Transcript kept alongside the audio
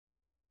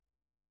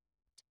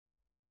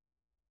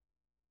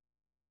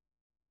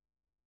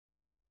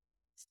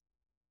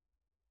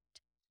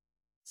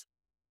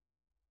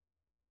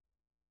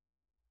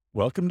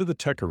Welcome to the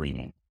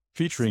TechArena,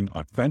 featuring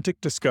authentic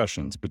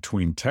discussions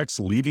between tech's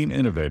leading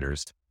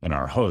innovators and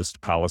our host,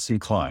 Allyson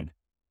Klein.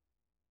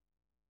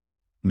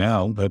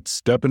 Now, let's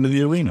step into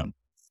the arena.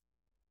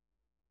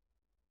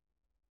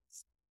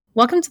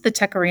 Welcome to the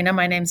TechArena.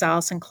 My name's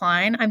Allyson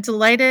Klein. I'm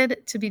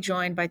delighted to be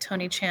joined by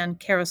Tony Chan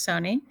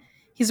Carusone.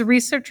 He's a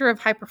researcher of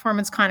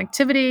high-performance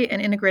connectivity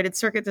and integrated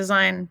circuit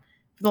design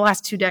for the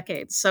last 2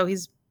 decades, so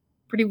he's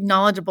pretty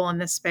knowledgeable in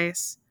this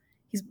space.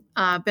 He's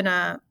been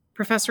a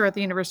professor at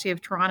the University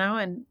of Toronto,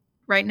 and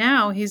right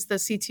now he's the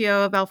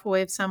CTO of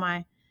Alphawave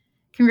Semi.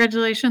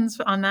 Congratulations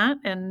on that,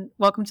 and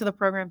welcome to the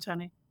program,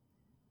 Tony.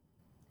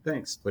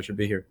 Thanks. Pleasure to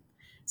be here.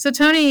 So,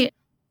 Tony,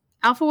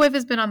 Alphawave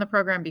has been on the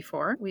program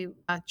before. We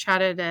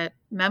chatted at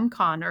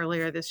MemCon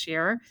earlier this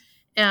year,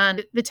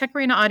 and the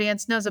TechArena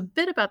audience knows a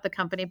bit about the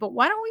company, but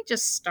why don't we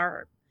just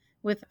start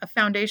with a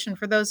foundation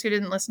for those who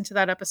didn't listen to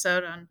that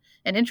episode on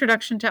an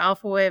introduction to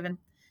Alphawave and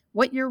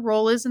what your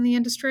role is in the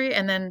industry,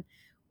 and then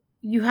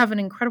you have an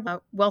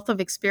incredible wealth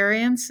of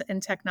experience in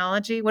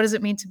technology. What does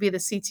it mean to be the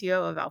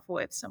CTO of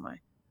Alphawave Semi?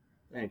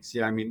 Thanks.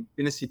 Yeah, being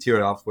a CTO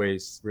at Alphawave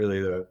is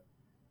really the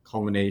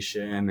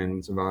culmination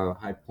and sort of a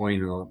high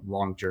point in a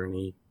long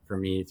journey for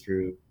me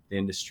through the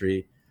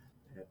industry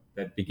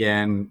that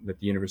began at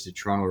the University of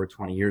Toronto over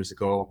 20 years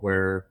ago,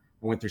 where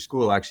I went through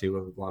school actually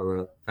with a lot of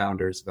the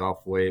founders of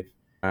Alphawave.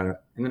 And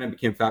then I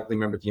became faculty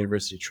member at the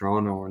University of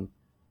Toronto,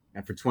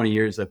 and for 20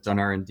 years, I've done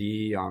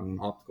R&D on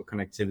optical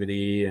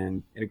connectivity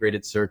and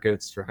integrated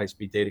circuits for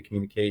high-speed data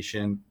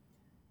communication.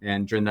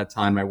 And during that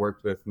time, I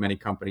worked with many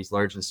companies,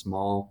 large and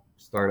small,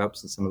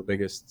 startups, and some of the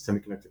biggest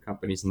semiconductor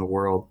companies in the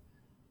world,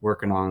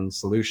 working on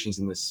solutions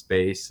in this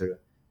space,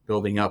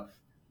 building up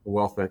a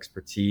wealth of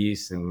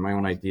expertise and my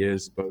own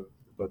ideas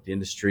about the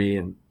industry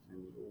and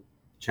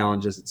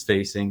challenges it's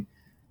facing.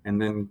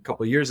 And then a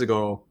couple of years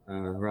ago,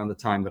 around the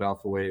time that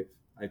Alphawave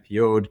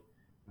IPO'd,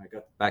 I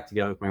got back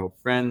together with my old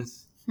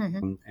friends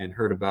and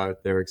heard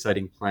about their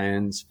exciting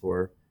plans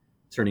for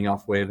turning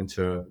Alphawave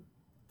into a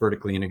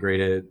vertically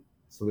integrated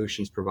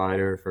solutions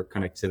provider for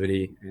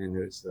connectivity. And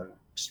it was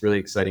just a really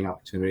exciting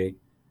opportunity.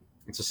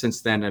 And so since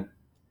then,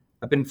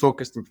 I've been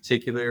focused in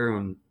particular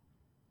on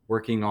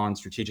working on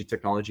strategic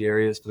technology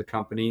areas for the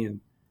company.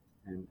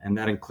 And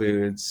that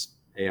includes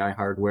AI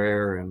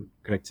hardware and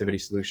connectivity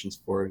solutions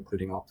for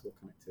including optical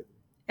connectivity.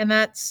 And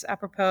that's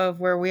apropos of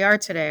where we are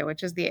today,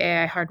 which is the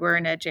AI Hardware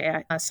and Edge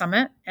AI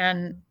Summit.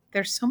 And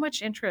there's so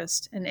much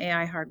interest in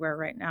AI hardware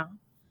right now.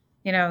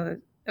 You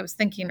know, I was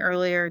thinking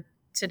earlier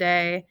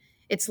today,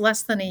 it's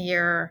less than a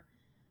year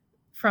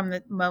from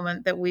the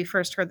moment that we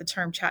first heard the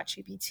term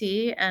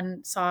ChatGPT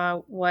and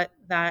saw what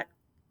that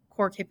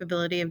core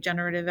capability of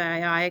generative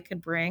AI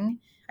could bring.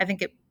 I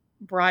think it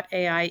brought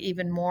AI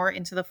even more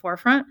into the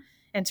forefront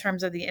in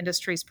terms of the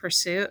industry's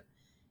pursuit.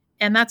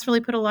 And that's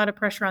really put a lot of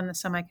pressure on the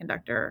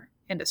semiconductor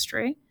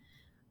industry.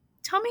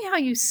 Tell me how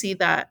you see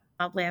that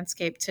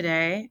landscape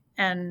today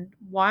and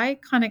why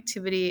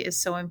connectivity is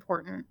so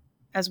important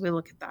as we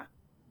look at that.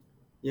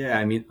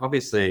 Yeah,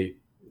 obviously,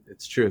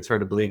 it's true. It's hard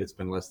to believe it's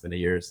been less than a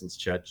year since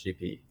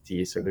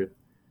ChatGPT sort of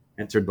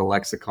entered the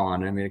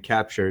lexicon. It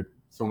captured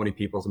so many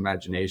people's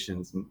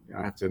imaginations, and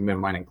I have to admit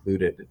mine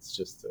included. It's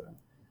just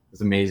it's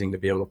amazing to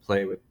be able to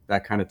play with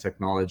that kind of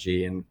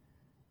technology. And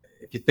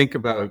if you think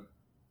about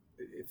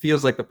it,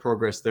 feels like the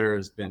progress there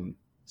has been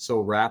so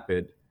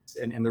rapid.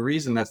 And the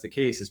reason that's the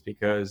case is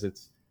because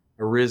it's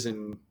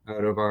arisen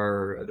out of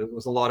there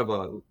was a lot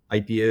of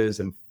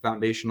ideas and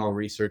foundational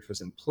research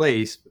was in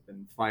place, but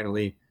then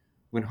finally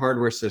when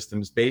hardware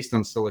systems based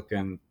on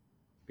silicon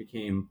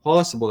became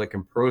possible that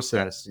can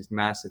process these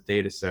massive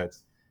data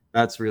sets,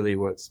 that's really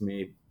what's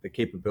made the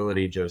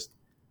capability just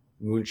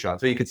moonshot.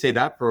 So you could say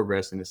that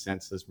progress, in a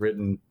sense, is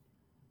written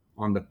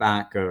on the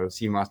back of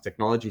CMOS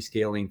technology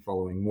scaling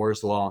following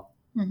Moore's law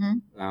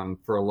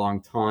for a long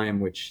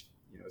time, which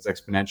is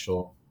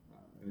exponential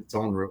in its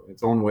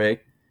own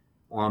way.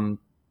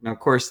 Now, of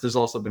course, there's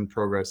also been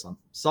progress on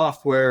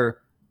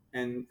software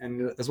and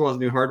as well as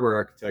new hardware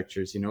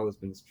architectures. There's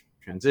been this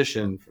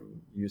transition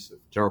from use of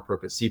general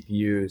purpose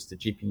CPUs to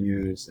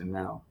GPUs and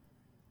now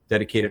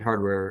dedicated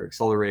hardware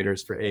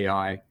accelerators for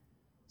AI.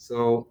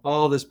 So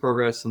all this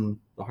progress on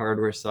the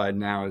hardware side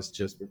now is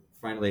just we're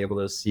finally able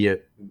to see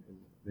it,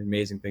 the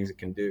amazing things it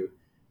can do.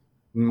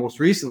 And most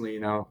recently,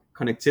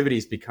 connectivity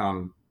has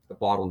become the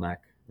bottleneck,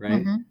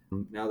 right?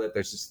 Now that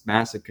there's this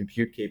massive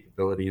compute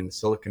capability in the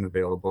silicon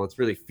available, it's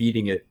really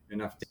feeding it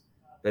enough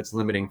that's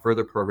limiting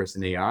further progress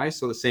in AI.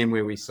 So the same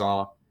way we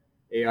saw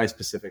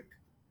AI-specific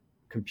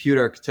compute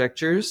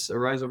architectures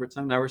arise over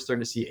time, now we're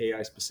starting to see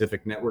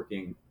AI-specific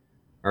networking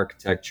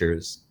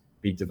architectures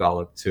be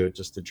developed to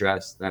just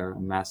address that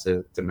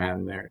massive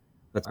demand there.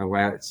 That's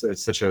why it's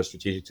such a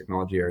strategic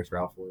technology area for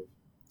Alphawave.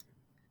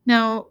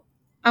 Now,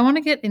 I want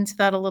to get into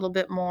that a little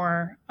bit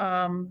more.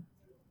 When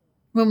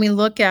we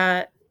look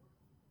at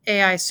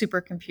AI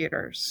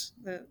supercomputers,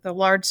 the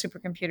large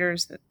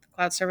supercomputers that the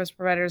cloud service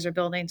providers are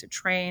building to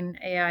train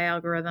AI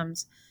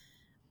algorithms,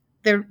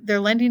 they're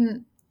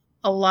lending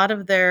a lot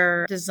of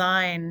their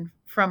design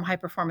from high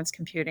performance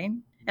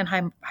computing and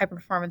high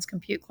performance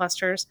compute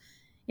clusters.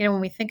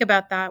 When we think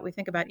about that, we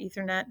think about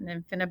Ethernet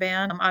and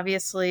InfiniBand.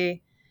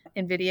 Obviously,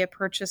 NVIDIA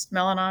purchased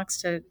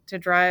Mellanox to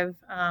drive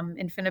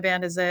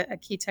InfiniBand as a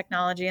key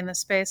technology in this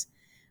space.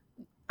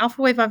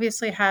 Alphawave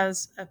obviously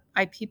has an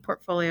IP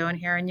portfolio in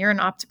here, and you're an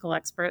optical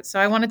expert. So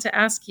I wanted to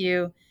ask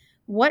you,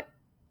 what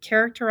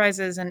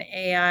characterizes an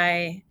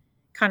AI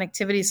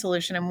connectivity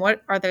solution, and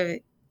what are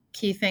the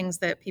key things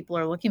that people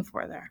are looking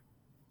for there?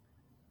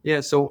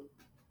 Yeah, so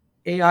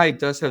AI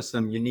does have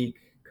some unique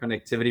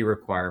connectivity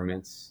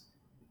requirements.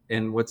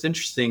 And what's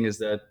interesting is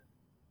that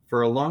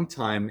for a long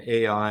time,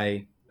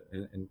 AI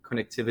and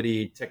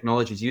connectivity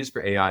technologies used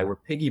for AI were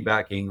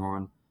piggybacking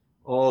on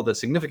all the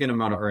significant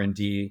amount of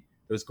R&D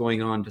that was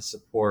going on to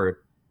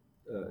support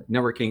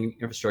networking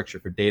infrastructure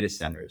for data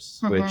centers,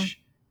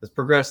 which has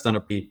progressed on a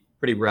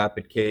pretty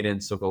rapid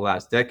cadence over the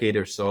last decade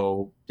or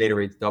so, data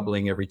rates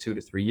doubling every 2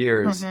 to 3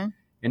 years.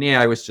 And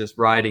AI was just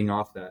riding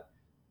off that.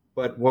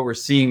 But what we're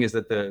seeing is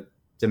that the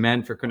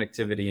demand for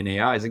connectivity in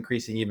AI is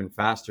increasing even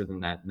faster than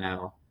that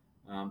now.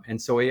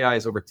 And so AI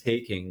is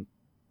overtaking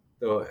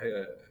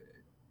the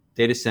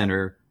data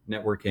center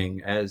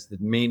networking as the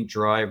main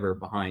driver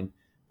behind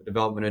the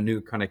development of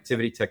new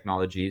connectivity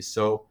technologies.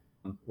 So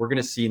we're going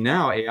to see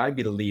now AI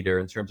be the leader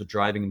in terms of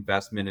driving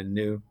investment in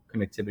new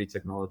connectivity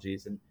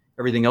technologies, and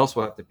everything else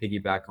will have to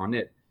piggyback on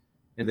it.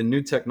 And the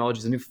new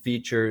technologies, the new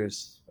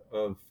features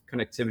of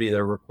connectivity that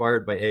are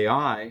required by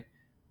AI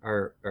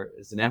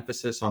is an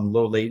emphasis on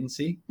low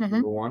latency,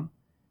 number one,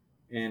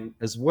 and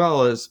as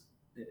well as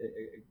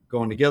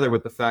going together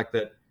with the fact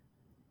that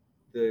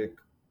the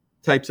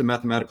types of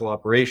mathematical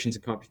operations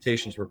and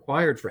computations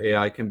required for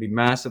AI can be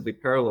massively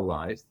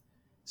parallelized.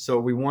 So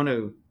we want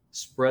to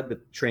spread the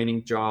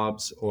training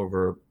jobs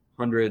over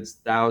hundreds,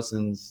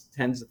 thousands,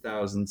 tens of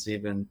thousands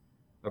even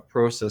of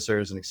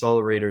processors and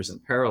accelerators in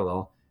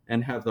parallel,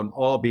 and have them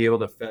all be able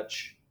to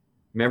fetch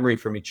memory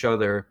from each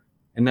other,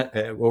 and that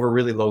over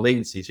really low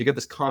latency. So you get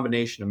this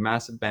combination of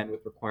massive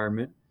bandwidth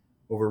requirement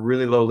over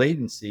really low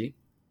latency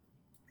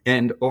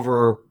and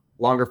over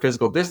longer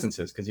physical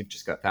distances, because you've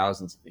just got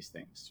thousands of these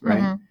things,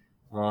 right?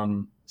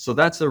 So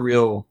that's a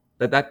real,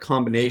 that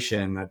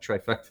combination, that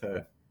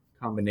trifecta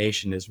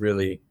combination is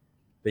really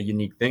the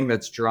unique thing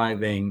that's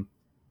driving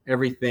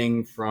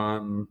everything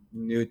from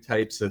new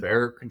types of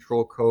error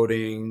control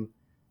coding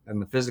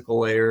and the physical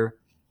layer,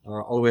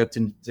 all the way up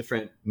to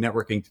different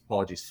networking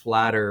topologies,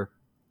 flatter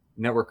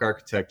network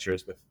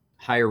architectures with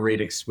higher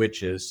radix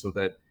switches so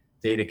that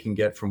data can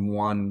get from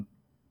one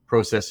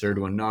processor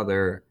to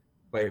another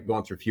by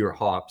going through fewer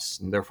hops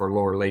and therefore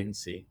lower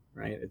latency,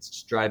 right? It's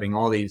just driving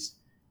all these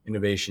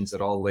innovations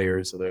at all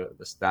layers of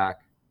the stack.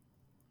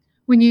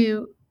 When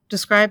you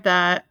describe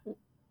that,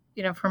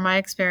 from my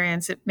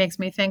experience, it makes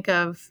me think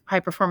of high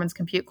performance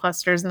compute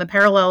clusters and the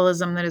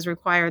parallelism that is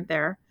required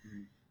there.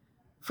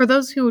 For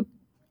those who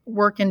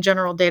work in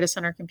general data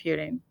center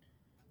computing,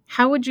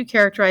 how would you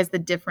characterize the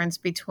difference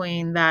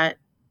between that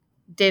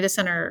data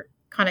center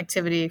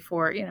connectivity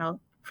for,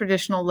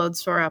 traditional load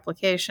store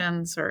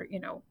applications or,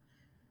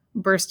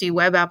 bursty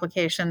web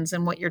applications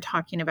and what you're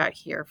talking about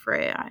here for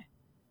AI?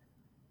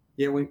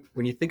 Yeah,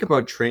 when you think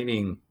about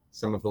training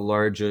some of the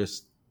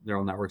largest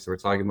neural networks that we're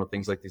talking about,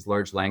 things like these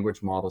large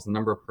language models, the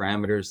number of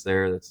parameters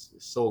there, that's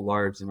so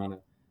large, the amount of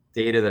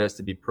data that has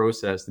to be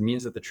processed, it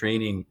means that the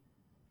training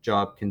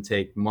job can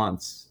take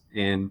months.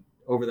 And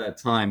over that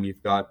time,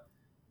 you've got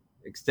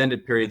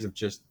extended periods of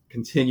just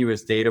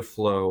continuous data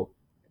flow,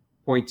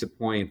 point to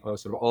point,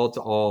 sort of all to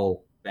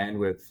all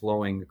bandwidth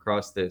flowing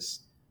across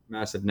this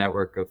massive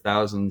network of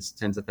thousands,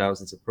 tens of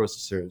thousands of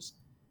processors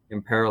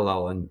in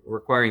parallel, and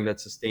requiring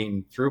that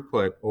sustained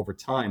throughput over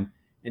time.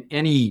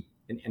 And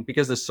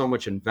because there's so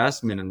much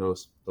investment in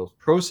those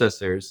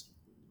processors,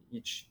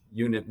 each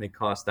unit may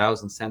cost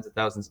thousands, tens of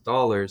thousands of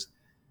dollars,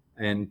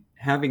 and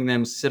having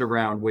them sit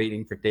around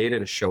waiting for data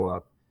to show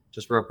up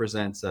just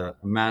represents a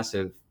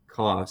massive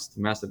cost,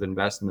 massive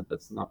investment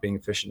that's not being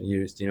efficiently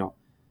used.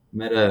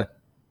 Meta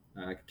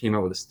came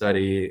out with a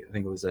study, I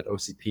think it was at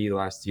OCP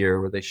last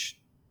year, where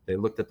they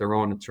looked at their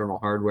own internal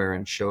hardware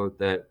and showed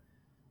that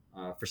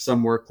for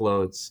some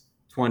workloads,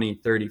 20,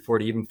 30,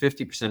 40, even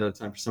 50% of the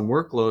time for some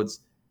workloads,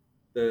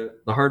 the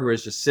hardware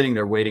is just sitting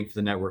there waiting for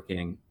the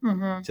networking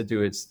to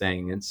do its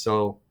thing. And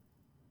so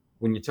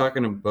when you're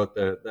talking about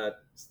the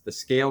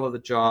scale of the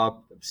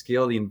job, the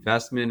scale of the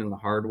investment in the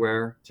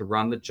hardware to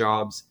run the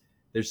jobs,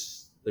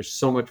 there's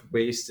so much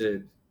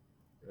wasted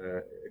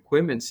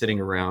equipment sitting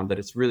around that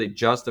it's really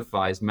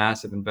justifies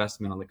massive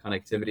investment on the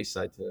connectivity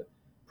side to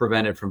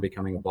prevent it from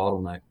becoming a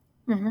bottleneck.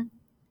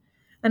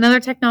 Another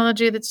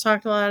technology that's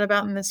talked a lot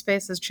about in this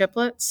space is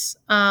chiplets.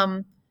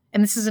 And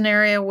this is an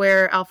area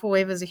where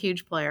Alphawave is a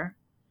huge player.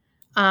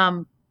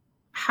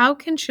 How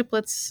can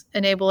chiplets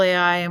enable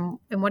AI,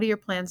 and what are your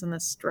plans in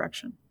this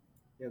direction?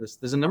 Yeah,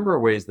 there's a number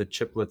of ways that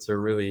chiplets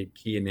are really a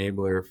key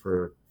enabler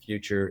for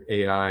future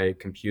AI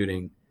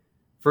computing.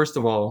 First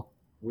of all,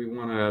 we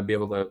want to be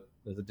able to,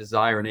 there's a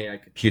desire in AI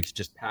compute to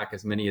just pack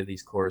as many of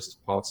these cores as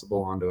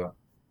possible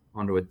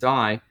onto a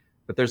die.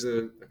 But there's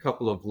a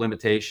couple of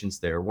limitations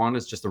there. One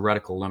is just a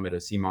reticle limit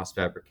of CMOS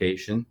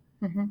fabrication.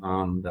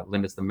 that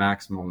limits the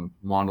maximum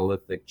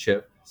monolithic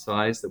chip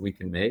size that we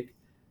can make.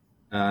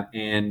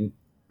 And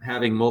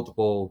having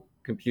multiple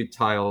compute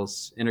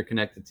tiles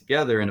interconnected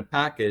together in a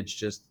package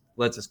just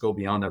lets us go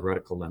beyond that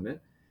reticle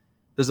limit.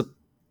 There's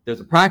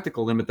a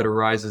practical limit that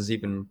arises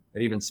even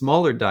at even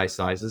smaller die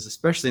sizes,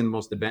 especially in the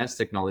most advanced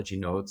technology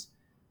nodes,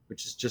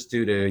 which is just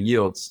due to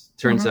yields.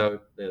 Turns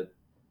out that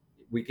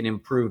we can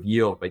improve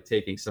yield by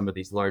taking some of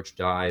these large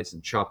dies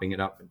and chopping it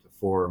up into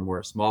 4 or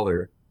more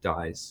smaller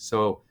dies.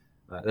 So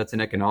that's an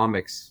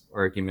economics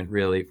argument,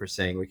 really, for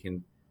saying we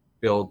can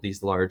build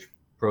these large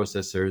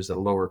processors at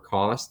lower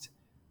cost.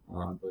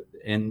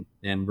 And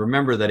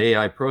remember that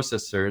AI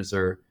processors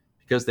are,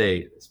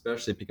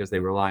 especially because they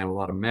rely on a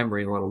lot of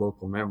memory, a lot of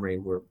local memory,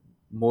 we're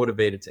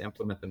motivated to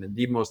implement them in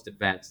the most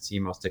advanced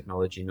CMOS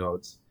technology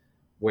nodes,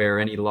 where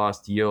any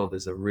lost yield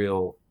is a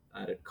real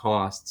added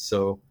cost.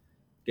 So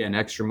again,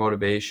 extra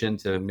motivation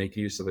to make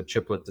use of a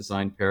chiplet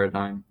design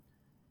paradigm.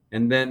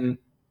 And then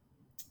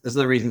there's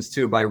other reasons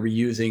too, by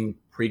reusing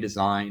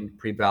pre-designed,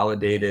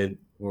 pre-validated,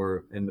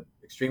 or in the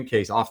extreme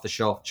case,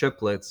 off-the-shelf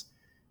chiplets,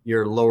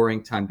 you're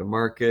lowering time to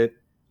market,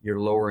 you're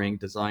lowering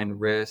design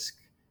risk,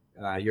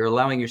 you're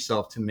allowing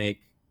yourself to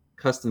make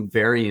custom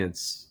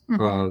variants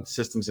of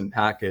systems in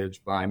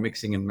package by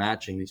mixing and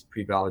matching these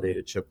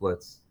pre-validated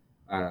chiplets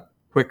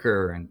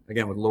quicker, and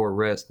again, with lower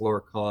risk, lower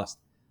cost.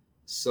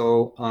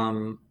 So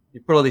you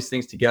put all these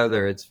things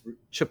together,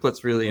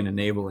 chiplets really an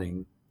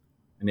enabling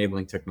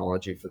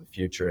technology for the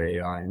future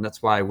AI, and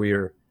that's why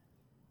we've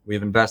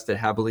invested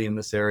heavily in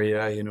this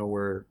area. You know,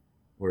 we're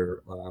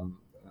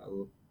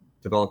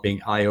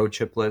developing I/O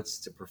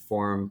chiplets to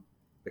perform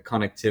the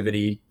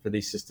connectivity for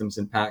these systems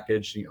in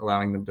package,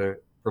 allowing them to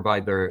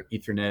provide their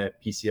Ethernet,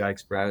 PCI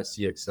Express,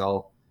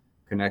 CXL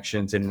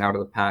connections in and out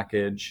of the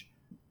package,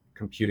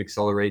 compute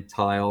accelerate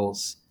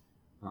tiles,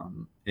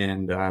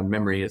 and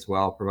memory as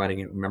well,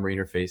 providing memory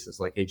interfaces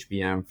like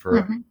HBM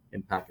for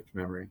in-package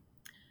memory.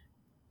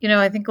 You know,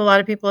 I think a lot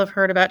of people have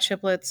heard about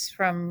chiplets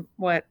from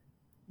what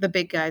the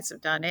big guys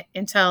have done.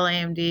 Intel,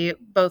 AMD,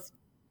 both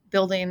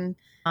building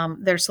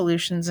their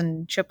solutions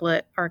in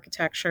chiplet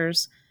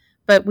architectures.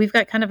 But we've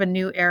got kind of a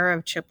new era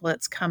of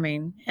chiplets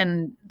coming,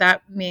 and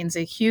that means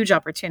a huge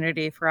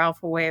opportunity for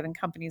Alphawave and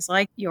companies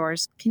like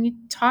yours. Can you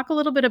talk a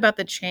little bit about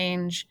the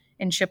change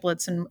in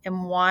chiplets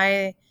and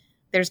why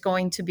there's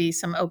going to be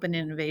some open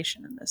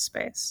innovation in this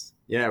space?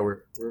 Yeah,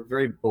 we're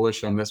very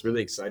bullish on this,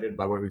 really excited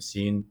by what we've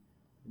seen,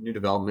 new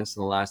developments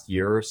in the last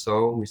year or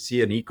so. We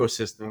see an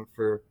ecosystem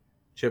for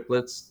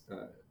chiplets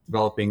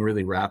developing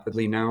really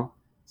rapidly now.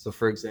 So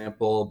for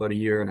example, about a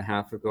year and a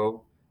half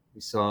ago,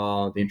 we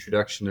saw the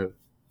introduction of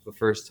the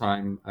first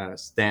time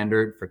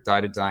standard for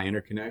die-to-die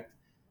interconnect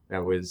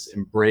that was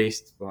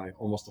embraced by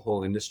almost the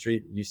whole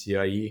industry,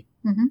 UCIe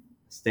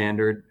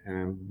standard.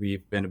 And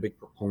we've been a big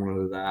proponent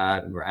of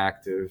that, and we're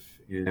active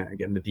in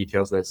getting the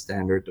details of that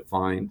standard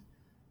defined.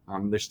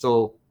 There's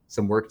still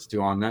some work to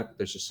do on that, but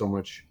there's just so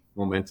much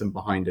momentum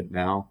behind it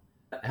now.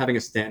 Having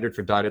a standard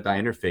for die-to-die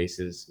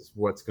interfaces is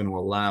what's going to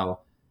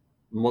allow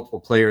multiple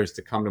players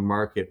to come to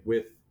market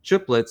with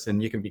chiplets,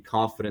 and you can be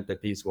confident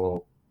that these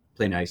will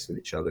play nice with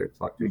each other,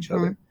 talk to each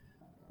other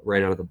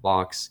right out of the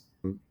box.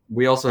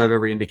 We also have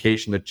every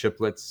indication that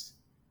chiplets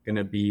going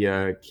to be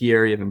a key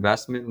area of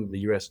investment in the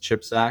U.S.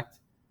 CHIPS Act,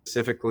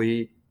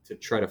 specifically to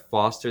try to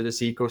foster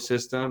this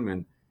ecosystem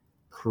and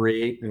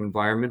create an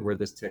environment where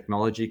this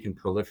technology can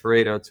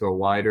proliferate out to a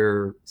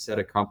wider set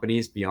of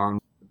companies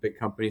beyond the big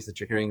companies that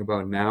you're hearing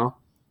about now.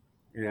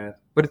 Yeah,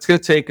 but it's going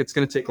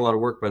to take a lot of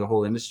work by the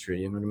whole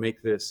industry. And to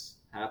make this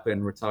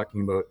happen, we're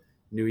talking about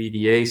new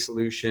EDA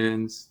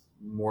solutions,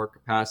 more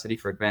capacity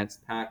for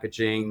advanced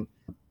packaging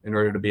in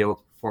order to be able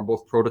to perform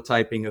both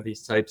prototyping of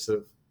these types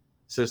of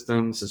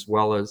systems as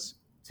well as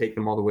take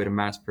them all the way to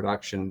mass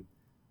production.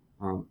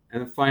 And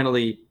then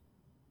finally,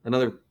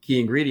 another key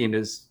ingredient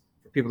is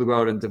for people to go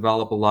out and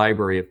develop a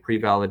library of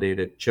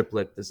pre-validated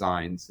chiplet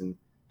designs. And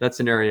that's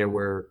an area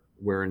where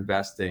we're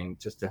investing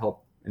just to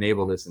help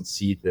enable this and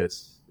seed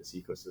this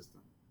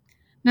ecosystem.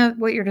 Now,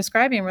 what you're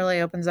describing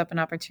really opens up an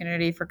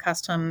opportunity for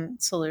custom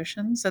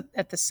solutions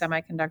at the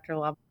semiconductor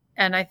level.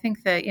 And I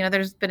think that,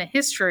 there's been a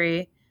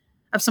history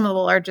of some of the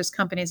largest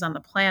companies on the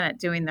planet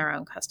doing their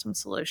own custom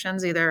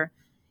solutions, either,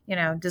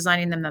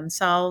 designing them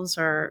themselves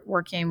or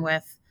working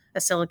with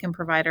a silicon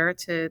provider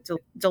to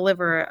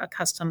deliver a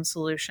custom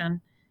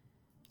solution.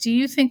 Do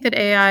you think that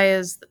AI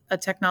is a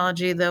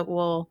technology that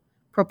will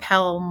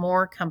propel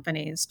more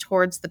companies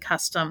towards the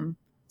custom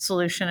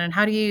solution? And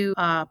how do you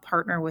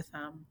partner with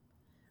them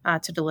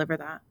to deliver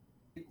that?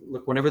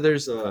 Look, whenever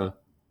there's a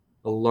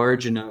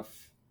large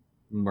enough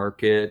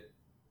market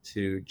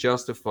to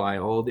justify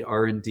all the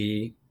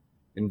R&D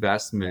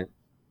investment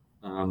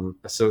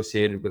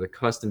associated with a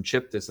custom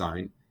chip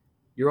design,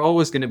 you're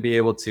always going to be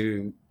able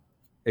to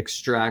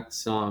extract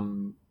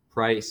some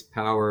price,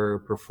 power,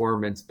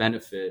 performance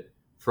benefit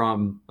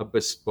from a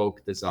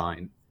bespoke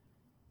design.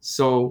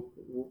 So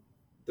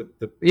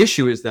the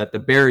issue is that the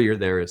barrier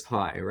there is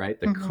high, right?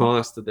 The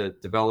cost of the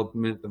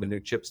development of a new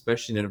chip,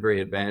 especially in a very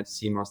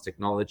advanced CMOS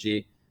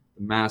technology,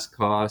 the mass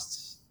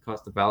costs,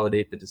 cost to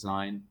validate the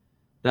design.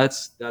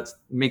 That's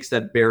makes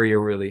that barrier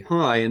really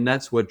high, and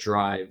that's what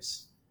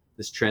drives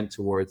this trend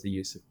towards the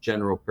use of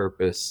general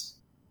purpose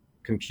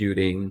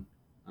computing.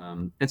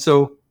 And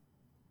so,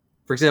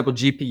 for example,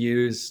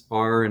 GPUs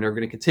are and are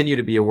going to continue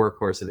to be a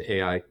workhorse of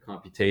AI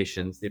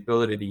computations. The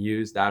ability to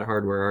use that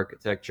hardware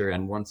architecture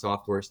and one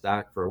software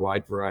stack for a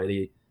wide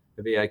variety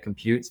of AI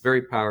compute is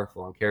very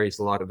powerful and carries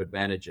a lot of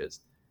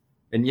advantages.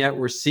 And yet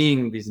we're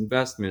seeing these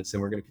investments,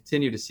 and we're going to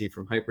continue to see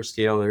from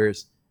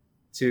hyperscalers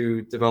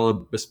to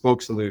develop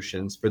bespoke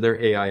solutions for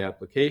their AI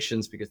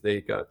applications because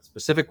they got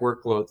specific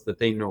workloads that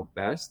they know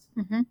best.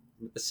 Mm-hmm.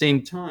 At the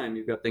same time,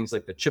 you've got things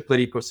like the chiplet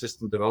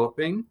ecosystem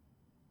developing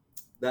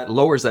that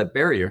lowers that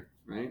barrier,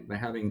 right? By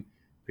having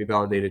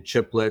pre-validated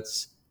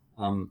chiplets,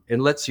 it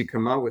lets you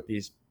come out with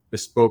these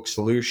bespoke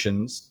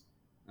solutions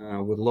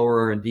with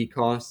lower R&D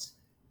costs.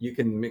 You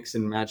can mix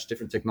and match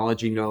different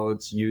technology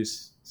nodes,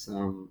 use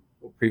some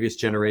previous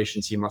generation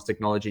CMOS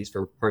technologies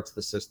for parts of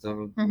the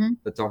system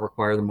that don't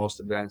require the most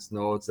advanced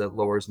nodes. That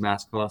lowers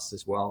mass costs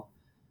as well.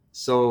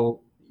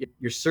 So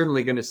you're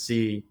certainly going to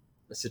see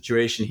a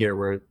situation here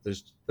where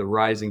there's the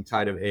rising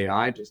tide of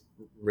AI just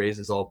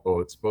raises all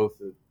boats, both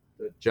the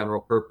general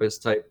purpose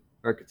type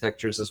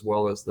architectures as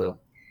well as the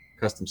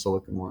custom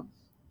silicon ones.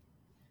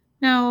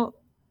 Now,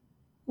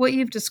 what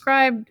you've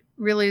described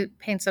really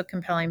paints a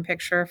compelling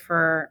picture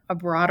for a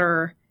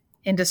broader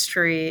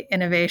industry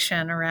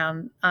innovation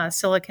around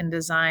silicon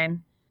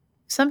design.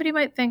 Somebody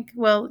might think,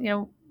 well,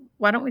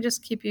 why don't we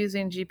just keep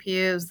using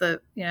GPUs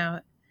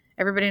that,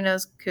 everybody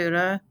knows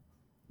CUDA,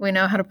 we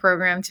know how to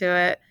program to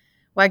it.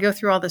 Why go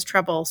through all this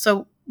trouble?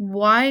 So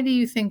why do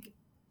you think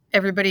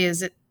everybody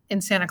is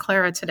in Santa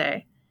Clara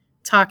today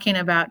talking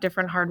about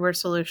different hardware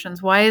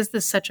solutions? Why is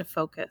this such a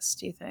focus,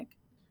 do you think?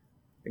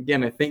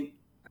 Again, I think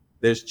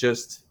there's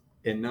just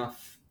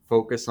enough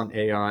focus on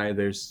AI.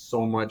 There's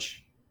so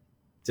much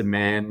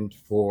demand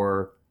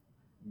for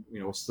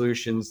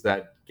solutions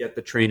that get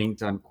the training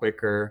done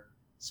quicker.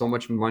 So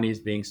much money is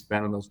being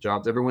spent on those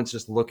jobs. Everyone's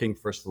just looking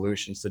for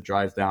solutions to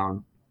drive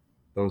down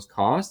those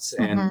costs.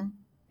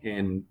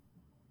 And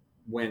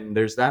when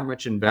there's that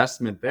much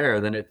investment there,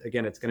 then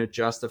it's going to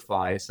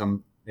justify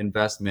some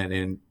investment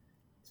in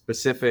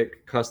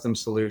specific custom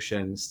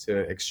solutions to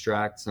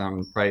extract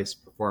some price,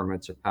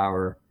 performance, or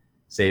power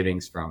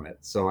savings from it.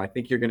 So I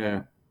think you're going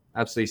to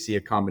absolutely see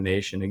a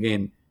combination.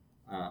 Again,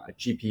 a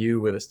GPU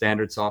with a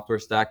standard software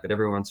stack that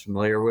everyone's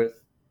familiar with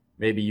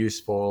may be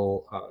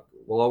useful,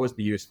 will always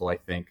be useful, I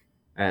think,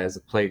 as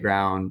a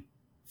playground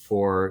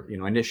for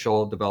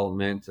initial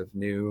development of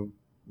new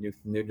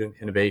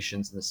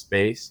innovations in the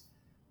space.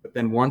 But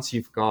then once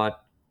you've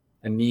got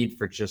a need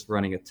for just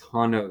running a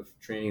ton of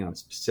training on a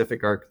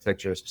specific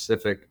architecture, a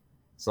specific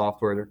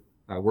software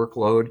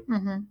workload,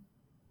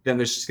 then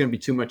there's just going to be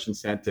too much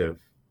incentive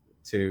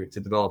to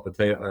develop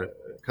a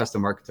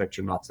custom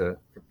architecture for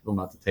people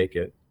not to take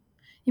it.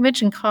 You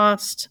mentioned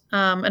cost.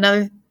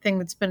 Another thing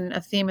that's been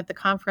a theme at the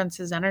conference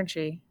is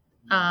energy.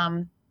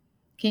 Can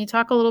you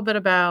talk a little bit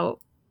about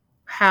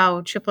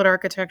how chiplet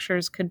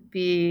architectures could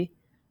be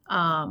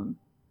an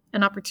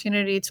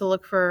opportunity to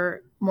look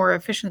for more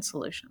efficient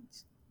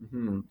solutions?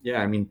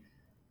 Yeah, I mean,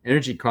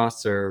 energy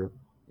costs are,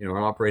 an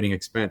operating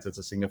expense. It's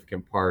a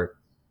significant part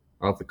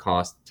of the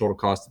total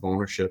cost of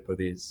ownership of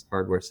these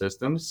hardware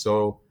systems.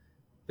 So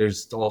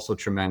there's also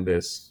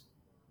tremendous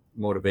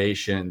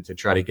motivation to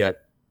try to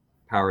get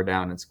power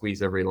down and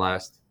squeeze every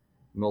last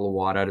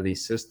milliwatt out of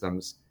these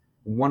systems.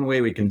 One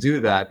way we can do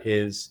that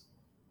is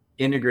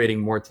integrating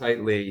more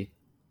tightly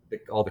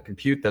all the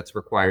compute that's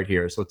required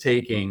here. So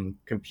taking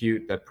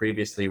compute that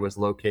previously was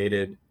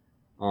located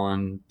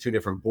on two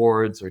different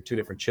boards or two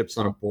different chips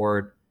on a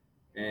board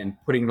and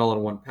putting it all in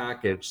one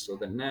package so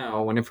that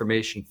now when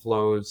information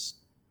flows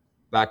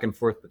back and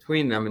forth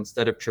between them,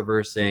 instead of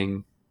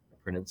traversing a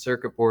printed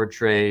circuit board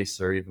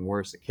trace or even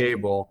worse, a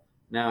cable,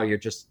 now you're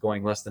just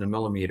going less than a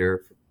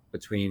millimeter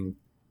between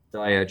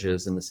die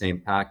edges in the same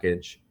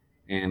package.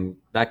 And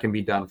that can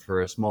be done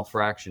for a small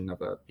fraction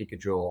of a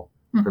picojoule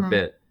per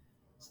bit.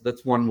 So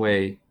that's one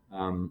way.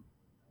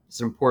 It's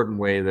an important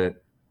way that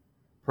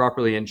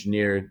properly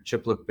engineered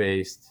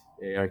chiplet-based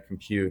AI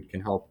compute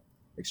can help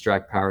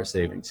extract power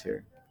savings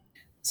here.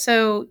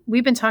 So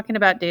we've been talking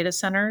about data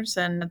centers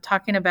and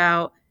talking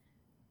about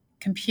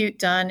compute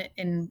done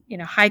in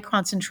high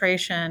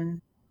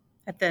concentration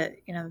at the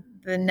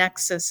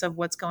nexus of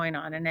what's going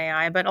on in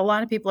AI. But a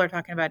lot of people are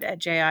talking about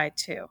edge AI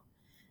too.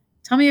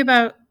 Tell me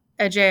about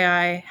edge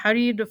AI. How do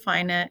you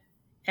define it,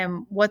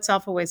 and what's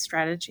Alphawave's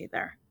strategy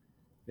there?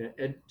 Yeah,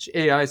 edge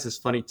AI is this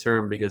funny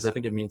term because I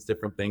think it means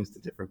different things to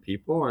different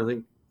people. I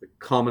think the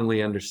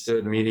commonly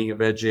understood meaning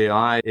of edge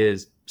AI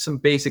is some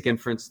basic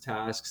inference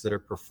tasks that are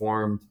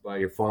performed by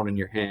your phone in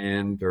your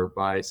hand or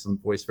by some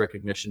voice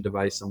recognition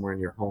device somewhere in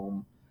your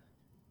home.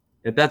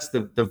 And that's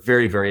the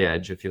very, very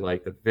edge, if you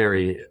like, the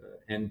very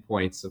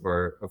endpoints of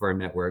our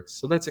networks.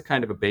 So that's a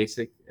kind of a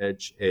basic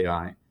edge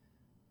AI.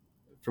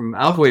 From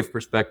Alphawave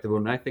perspective,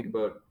 when I think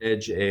about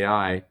edge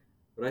AI,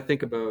 what I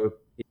think about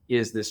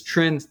is this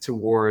trend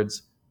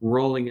towards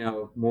rolling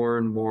out more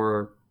and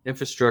more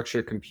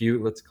infrastructure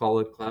compute, let's call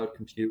it cloud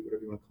compute,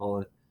 whatever you want to call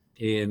it,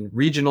 in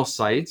regional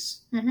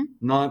sites,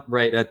 not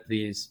right at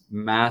these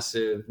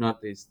massive,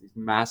 not these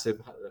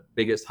massive,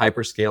 biggest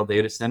hyperscale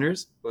data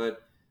centers,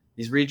 but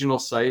these regional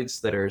sites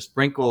that are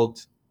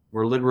sprinkled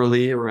more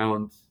literally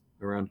around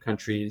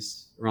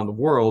countries around the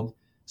world,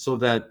 so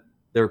that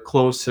they're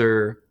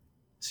closer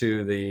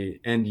to the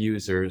end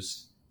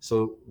users.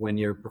 So when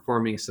you're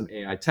performing some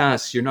AI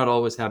tasks, you're not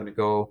always having to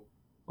go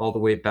all the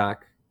way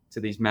back to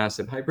these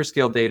massive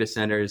hyperscale data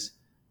centers.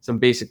 Some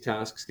basic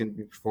tasks can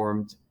be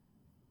performed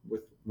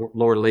with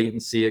lower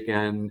latency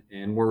again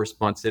and more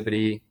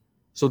responsivity.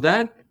 So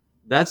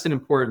that's an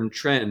important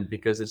trend,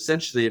 because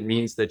essentially it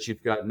means that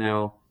you've got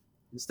now,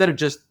 instead of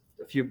just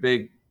a few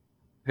big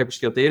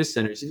hyperscale data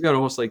centers, you've got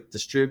almost like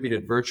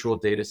distributed virtual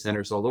data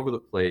centers all over the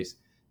place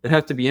that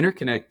have to be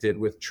interconnected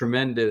with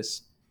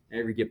tremendous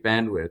aggregate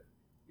bandwidth.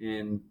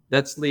 And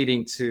that's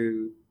leading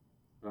to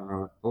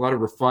a lot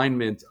of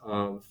refinement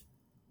of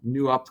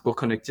new optical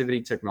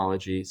connectivity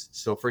technologies.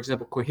 So, for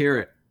example,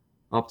 coherent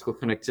optical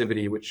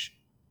connectivity, which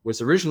was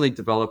originally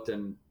developed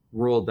and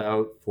rolled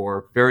out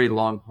for very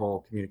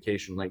long-haul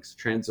communication links,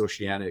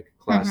 transoceanic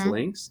class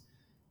links.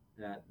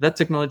 That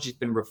technology has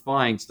been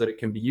refined so that it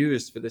can be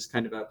used for this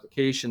kind of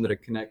application, that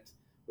it connect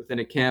within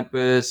a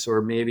campus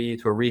or maybe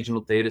to a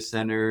regional data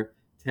center,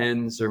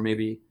 tens or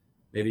maybe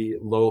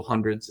low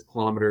hundreds of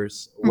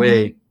kilometers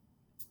away.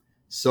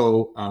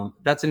 So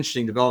that's an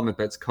interesting development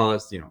that's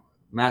caused,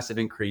 massive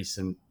increase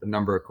in the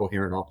number of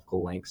coherent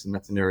optical links, and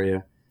that's an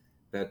area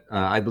that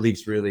I believe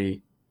is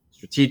really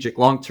strategic.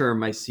 Long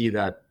term, I see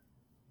that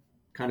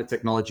kind of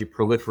technology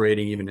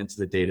proliferating even into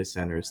the data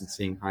centers and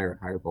seeing higher and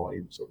higher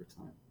volumes over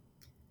time.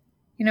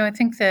 I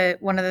think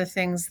that one of the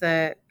things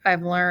that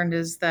I've learned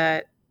is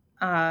that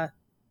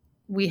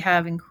we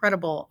have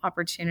incredible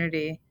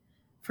opportunity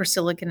for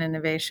silicon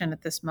innovation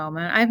at this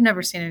moment. I've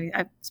never seen any.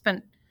 I've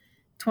spent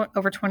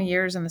over 20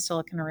 years in the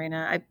silicon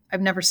arena.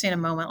 I've never seen a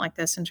moment like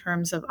this in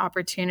terms of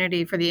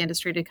opportunity for the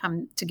industry to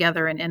come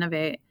together and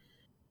innovate.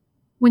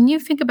 When you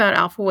think about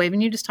Alphawave,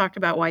 and you just talked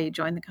about why you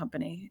joined the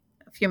company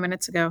a few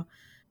minutes ago,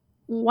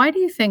 why do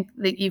you think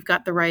that you've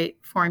got the right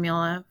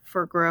formula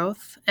for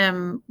growth?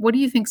 And what do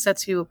you think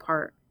sets you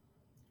apart?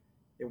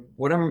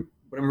 What I'm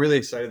really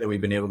excited that we've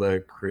been able to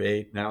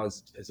create now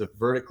is a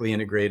vertically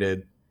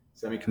integrated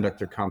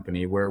semiconductor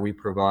company where we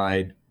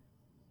provide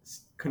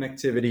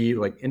connectivity,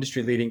 like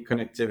industry-leading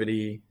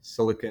connectivity,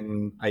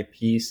 silicon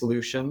IP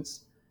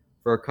solutions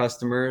for our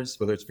customers,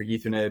 whether it's for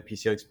Ethernet,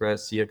 PCI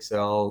Express,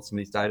 CXL, some of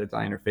these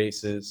die-to-die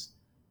interfaces.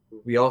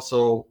 We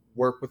also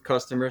work with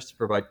customers to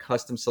provide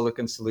custom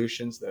silicon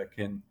solutions that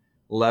can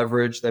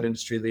leverage that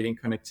industry-leading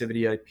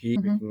connectivity IP. We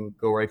can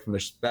go right from the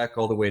spec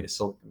all the way to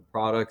silicon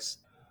products.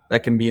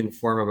 That can be in the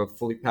form of a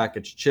fully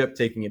packaged chip,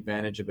 taking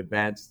advantage of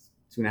advanced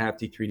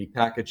 2.5D 3D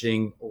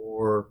packaging,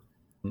 or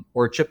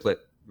a chiplet,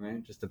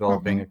 right? Just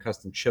developing a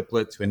custom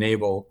chiplet to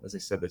enable, as I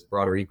said, this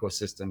broader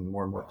ecosystem,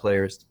 more and more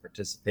players to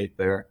participate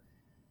there.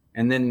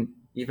 And then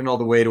even all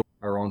the way to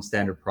our own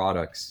standard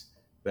products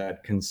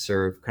that can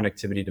serve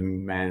connectivity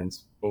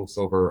demands both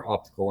over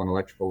optical and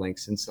electrical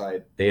links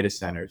inside data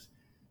centers.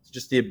 It's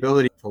just the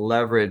ability to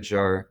leverage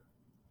our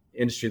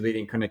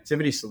industry-leading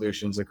connectivity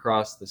solutions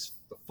across the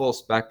full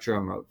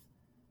spectrum of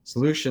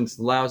solutions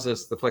allows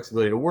us the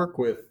flexibility to work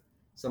with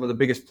some of the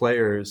biggest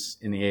players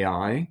in the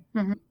AI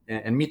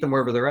and meet them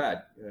wherever they're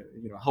at.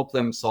 Help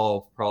them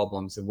solve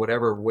problems in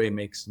whatever way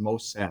makes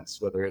most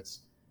sense, whether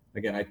it's,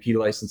 again, IP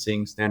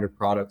licensing, standard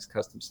products,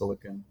 custom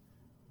silicon,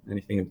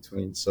 anything in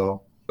between.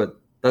 So, but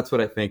that's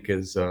what I think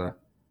is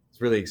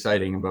really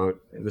exciting about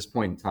this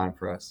point in time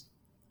for us.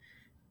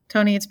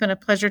 Tony, it's been a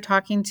pleasure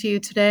talking to you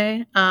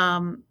today.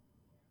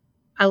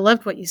 I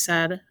loved what you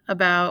said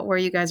about where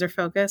you guys are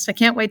focused. I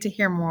can't wait to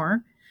hear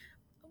more.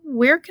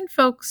 Where can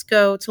folks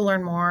go to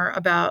learn more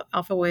about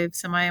Alphawave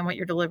Semi and what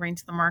you're delivering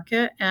to the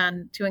market,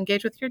 and to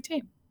engage with your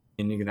team?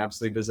 And you can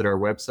absolutely visit our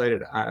website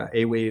at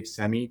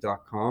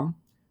awavesemi.com,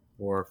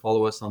 or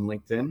follow us on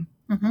LinkedIn,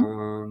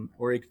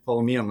 or you can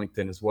follow me on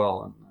LinkedIn as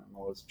well. I'm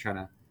always trying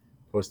to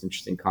post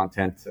interesting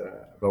content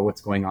about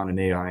what's going on in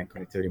AI and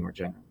connectivity more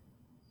generally.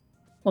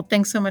 Well,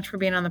 thanks so much for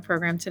being on the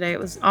program today. It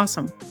was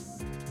awesome.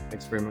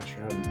 Thanks very much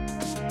for having me.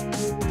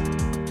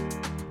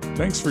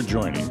 Thanks for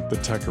joining the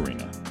Tech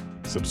Arena.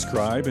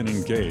 Subscribe and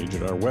engage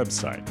at our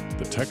website,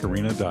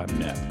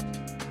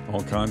 thetecharena.net.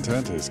 All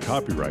content is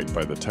copyright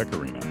by the Tech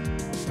Arena.